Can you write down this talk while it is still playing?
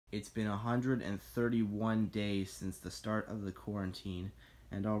It's been 131 days since the start of the quarantine,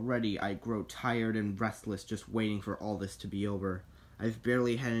 and already I grow tired and restless just waiting for all this to be over. I've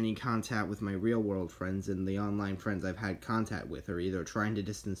barely had any contact with my real-world friends, and the online friends I've had contact with are either trying to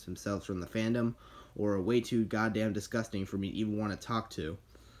distance themselves from the fandom, or are way too goddamn disgusting for me to even want to talk to.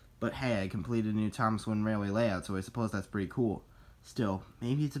 But hey, I completed a new Thomas Wooden Railway layout, so I suppose that's pretty cool. Still,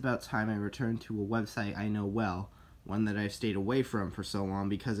 maybe it's about time I return to a website I know well, one that I've stayed away from for so long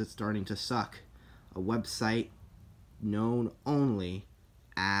because it's starting to suck. A website known only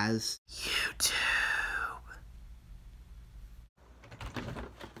as YouTube.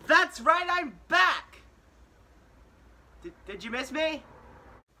 That's right, I'm back! Did you miss me?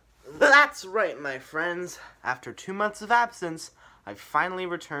 That's right, my friends. After 2 months of absence, I've finally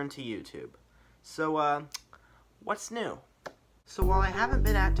returned to YouTube. So, what's new? So while I haven't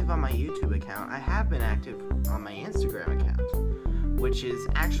been active on my YouTube account, I have been active on my Instagram account, which is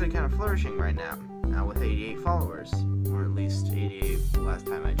actually kind of flourishing right now with 88 followers, or at least 88 last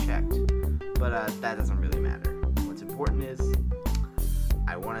time I checked. But that doesn't really matter. What's important is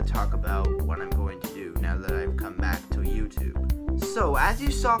I want to talk about what I'm going to do now that I've come back to YouTube. So, as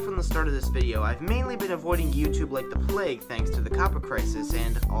you saw from the start of this video, I've mainly been avoiding YouTube like the plague thanks to the copper crisis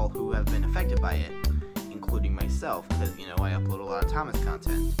and all who have been affected by it, including myself, because, you know, I upload a lot of Thomas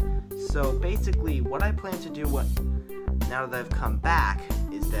content. So, basically, what I plan to do now that I've come back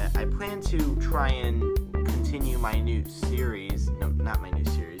is that I plan to try and continue my new series, no, not my new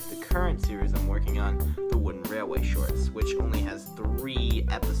series, the current series I'm working on, The Wooden Railway Shorts, which only has 3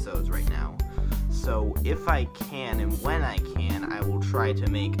 episodes right now. So if I can, and when I can, I will try to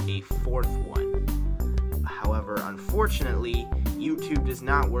make a 4th one. However, unfortunately, YouTube does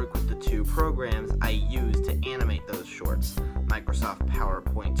not work with the 2 programs I use to animate those shorts, Microsoft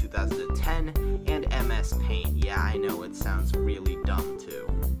PowerPoint 2010 and MS Paint. Yeah, I know it sounds really dumb too.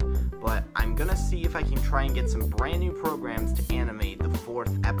 But I'm gonna see if I can try and get some brand new programs to animate the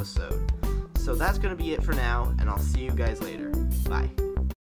 4th episode. So that's gonna be it for now, and I'll see you guys later. Bye.